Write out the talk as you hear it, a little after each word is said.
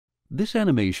This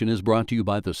animation is brought to you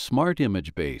by the Smart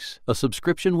Image Base, a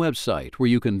subscription website where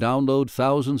you can download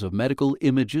thousands of medical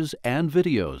images and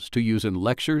videos to use in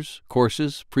lectures,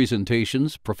 courses,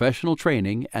 presentations, professional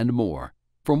training, and more.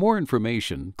 For more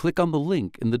information, click on the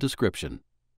link in the description.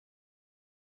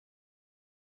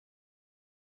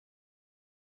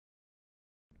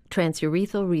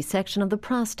 Transurethral resection of the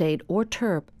prostate, or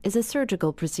TURP, is a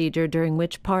surgical procedure during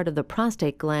which part of the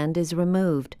prostate gland is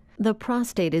removed. The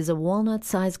prostate is a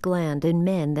walnut-sized gland in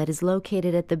men that is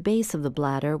located at the base of the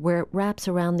bladder where it wraps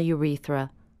around the urethra.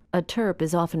 A TURP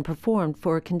is often performed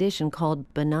for a condition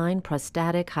called benign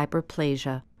prostatic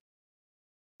hyperplasia.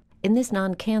 In this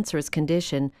non-cancerous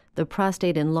condition, the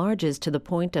prostate enlarges to the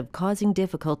point of causing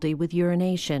difficulty with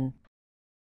urination.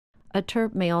 A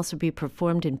TURP may also be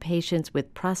performed in patients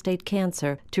with prostate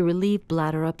cancer to relieve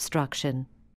bladder obstruction.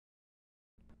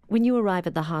 When you arrive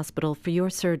at the hospital for your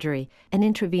surgery, an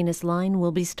intravenous line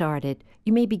will be started.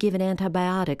 You may be given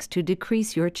antibiotics to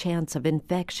decrease your chance of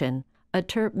infection. A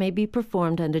TURP may be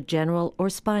performed under general or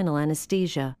spinal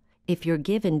anesthesia. If you're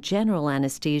given general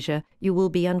anesthesia, you will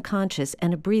be unconscious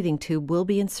and a breathing tube will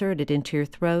be inserted into your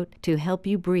throat to help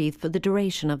you breathe for the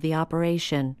duration of the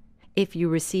operation. If you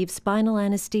receive spinal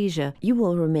anesthesia, you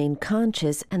will remain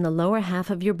conscious and the lower half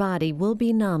of your body will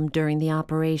be numb during the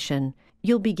operation.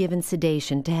 You'll be given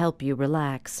sedation to help you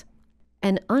relax.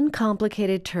 An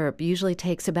uncomplicated TURP usually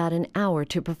takes about an hour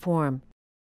to perform.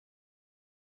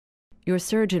 Your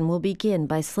surgeon will begin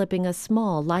by slipping a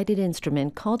small lighted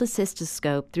instrument called a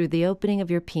cystoscope through the opening of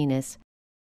your penis.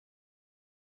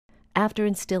 After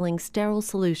instilling sterile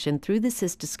solution through the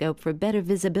cystoscope for better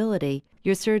visibility,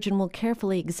 your surgeon will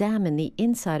carefully examine the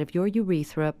inside of your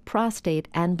urethra, prostate,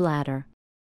 and bladder.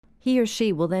 He or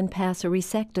she will then pass a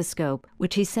resectoscope,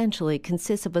 which essentially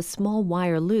consists of a small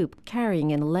wire loop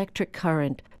carrying an electric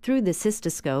current, through the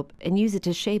cystoscope and use it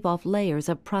to shave off layers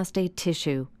of prostate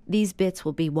tissue. These bits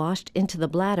will be washed into the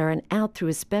bladder and out through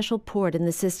a special port in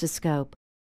the cystoscope.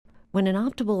 When an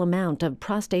optimal amount of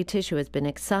prostate tissue has been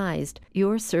excised,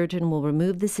 your surgeon will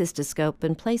remove the cystoscope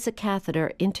and place a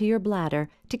catheter into your bladder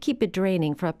to keep it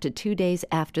draining for up to 2 days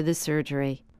after the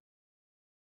surgery.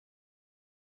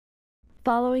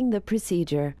 Following the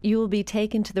procedure, you will be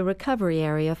taken to the recovery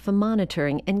area for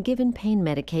monitoring and given pain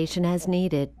medication as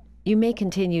needed. You may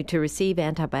continue to receive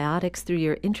antibiotics through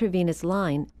your intravenous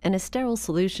line, and a sterile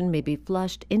solution may be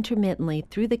flushed intermittently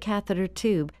through the catheter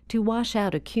tube to wash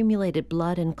out accumulated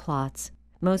blood and clots.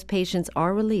 Most patients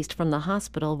are released from the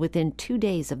hospital within 2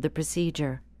 days of the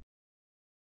procedure.